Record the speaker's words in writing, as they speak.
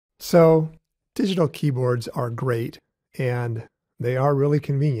So digital keyboards are great and they are really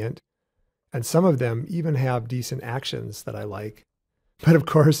convenient. And some of them even have decent actions that I like. But of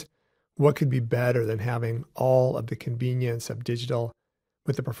course, what could be better than having all of the convenience of digital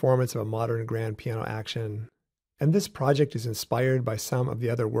with the performance of a modern grand piano action? And this project is inspired by some of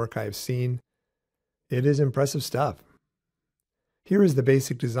the other work I have seen. It is impressive stuff. Here is the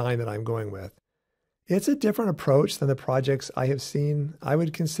basic design that I'm going with. It's a different approach than the projects I have seen. I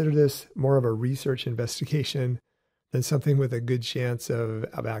would consider this more of a research investigation than something with a good chance of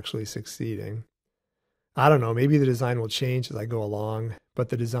actually succeeding. I don't know, maybe the design will change as I go along, but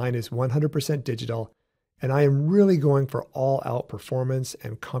the design is 100% digital, and I am really going for all-out performance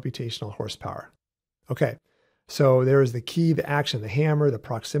and computational horsepower. Okay, so there is the key, the action, the hammer, the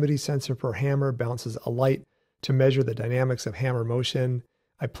proximity sensor per hammer bounces a light to measure the dynamics of hammer motion.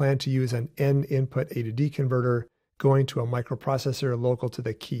 I plan to use an N input A to D converter going to a microprocessor local to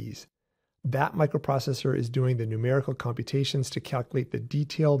the keys. That microprocessor is doing the numerical computations to calculate the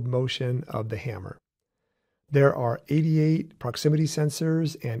detailed motion of the hammer. There are 88 proximity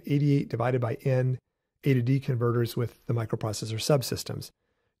sensors and 88 divided by N A to D converters with the microprocessor subsystems.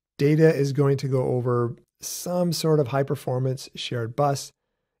 Data is going to go over some sort of high performance shared bus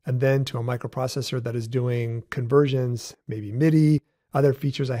and then to a microprocessor that is doing conversions, maybe MIDI, other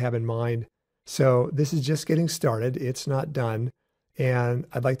features I have in mind. So this is just getting started. It's not done. And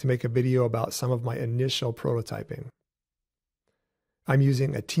I'd like to make a video about some of my initial prototyping. I'm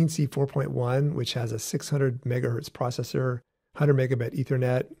using a Teensy 4.1, which has a 600 megahertz processor, 100 megabit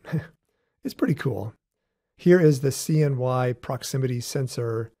Ethernet. It's pretty cool. Here is the CNY proximity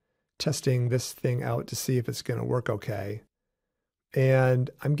sensor testing this thing out to see if it's going to work okay. And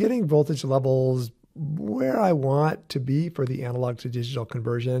I'm getting voltage levels where I want to be for the analog to digital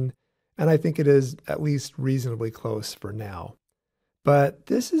conversion. And I think it is at least reasonably close for now. But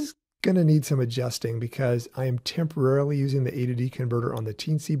this is going to need some adjusting because I am temporarily using the A to D converter on the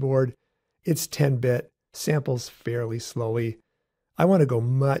Teensy board. It's 10-bit, samples fairly slowly. I want to go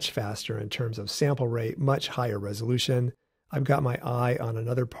much faster in terms of sample rate, much higher resolution. I've got my eye on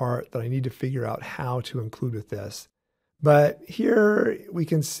another part that I need to figure out how to include with this. But here we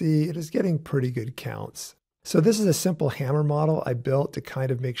can see it is getting pretty good counts. So this is a simple hammer model I built to kind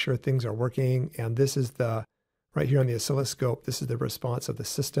of make sure things are working. And this is right here on the oscilloscope, this is the response of the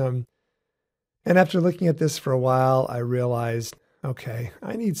system. And after looking at this for a while, I realized, okay,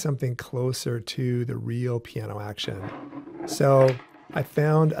 I need something closer to the real piano action. So I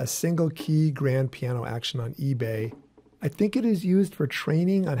found a single key grand piano action on eBay. I think it is used for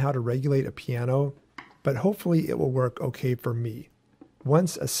training on how to regulate a piano, but hopefully it will work okay for me.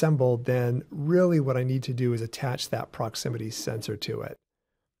 Once assembled, then really what I need to do is attach that proximity sensor to it.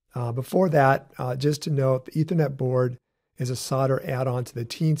 Before that, just to note, the Ethernet board is a solder add-on to the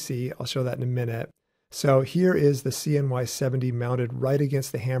Teensy. I'll show that in a minute. So here is the CNY70 mounted right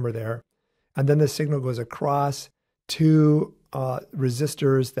against the hammer there. And then the signal goes across to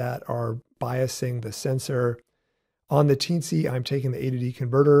resistors that are biasing the sensor. On the Teensy, I'm taking the A to D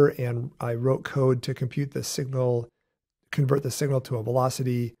converter and I wrote code to compute the signal, convert the signal to a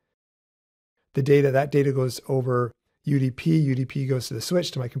velocity. That data goes over UDP. UDP goes to the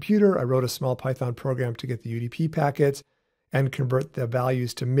switch to my computer. I wrote a small Python program to get the UDP packets and convert the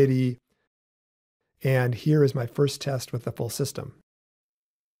values to MIDI. And here is my first test with the full system.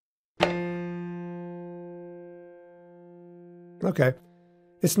 Okay,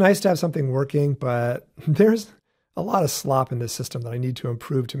 it's nice to have something working, but there's a lot of slop in this system that I need to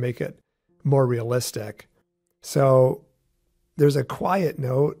improve to make it more realistic. So there's a quiet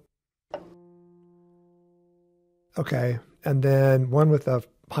note. Okay, and then one with a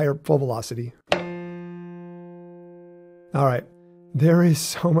higher full velocity. All right, there is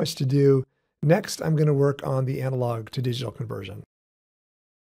so much to do. Next, I'm going to work on the analog to digital conversion.